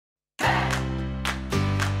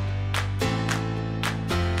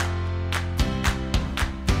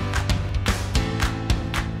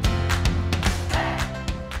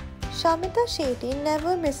Shamita Shetty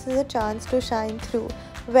never misses a chance to shine through,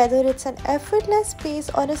 whether it's an effortless piece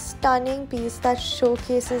or a stunning piece that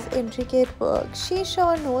showcases intricate work. She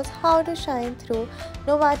sure knows how to shine through.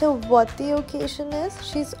 No matter what the occasion is,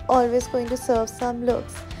 she's always going to serve some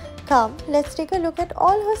looks. Come, let's take a look at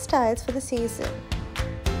all her styles for the season.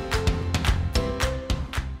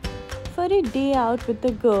 For a day out with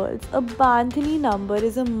the girls, a bandhani number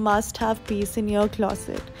is a must-have piece in your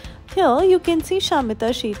closet. Here you can see Shamita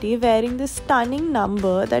Shetty wearing this stunning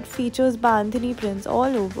number that features bandhani prints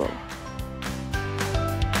all over.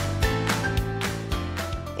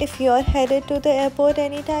 If you're headed to the airport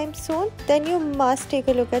anytime soon, then you must take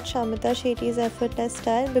a look at Shamita Shetty's effortless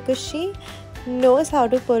style because she knows how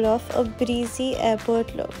to pull off a breezy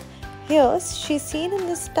airport look. Here, she's seen in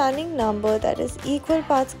this stunning number that is equal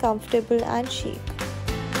parts comfortable and chic.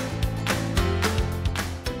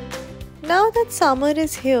 Now that summer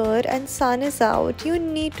is here and sun is out, you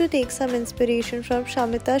need to take some inspiration from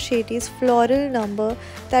Shamita Shetty's floral number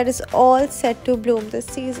that is all set to bloom this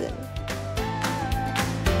season.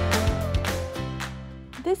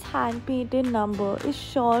 This hand-painted number is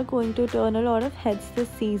sure going to turn a lot of heads this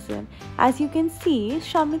season. As you can see,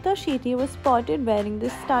 Shamita Shetty was spotted wearing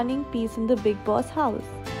this stunning piece in the Bigg Boss house.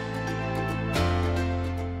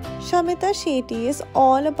 Shamita Shetty is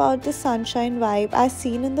all about the sunshine vibe as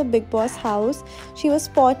seen in the Bigg Boss house. She was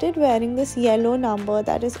spotted wearing this yellow number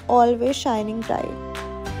that is always shining bright.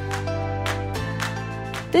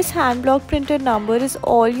 This hand block printed number is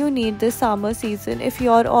all you need this summer season if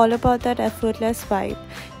you're all about that effortless vibe.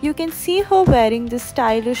 You can see her wearing this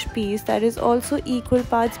stylish piece that is also equal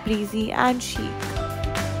parts breezy and chic.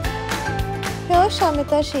 Here's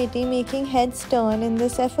Shamita Shetty making heads turn in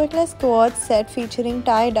this effortless quad set featuring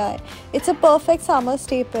tie-dye. It's a perfect summer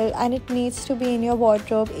staple and it needs to be in your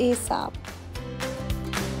wardrobe ASAP.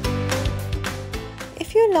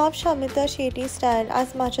 If you love Shamita Shetty's style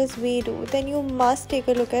as much as we do, then you must take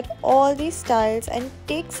a look at all these styles and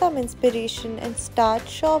take some inspiration and start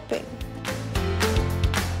shopping.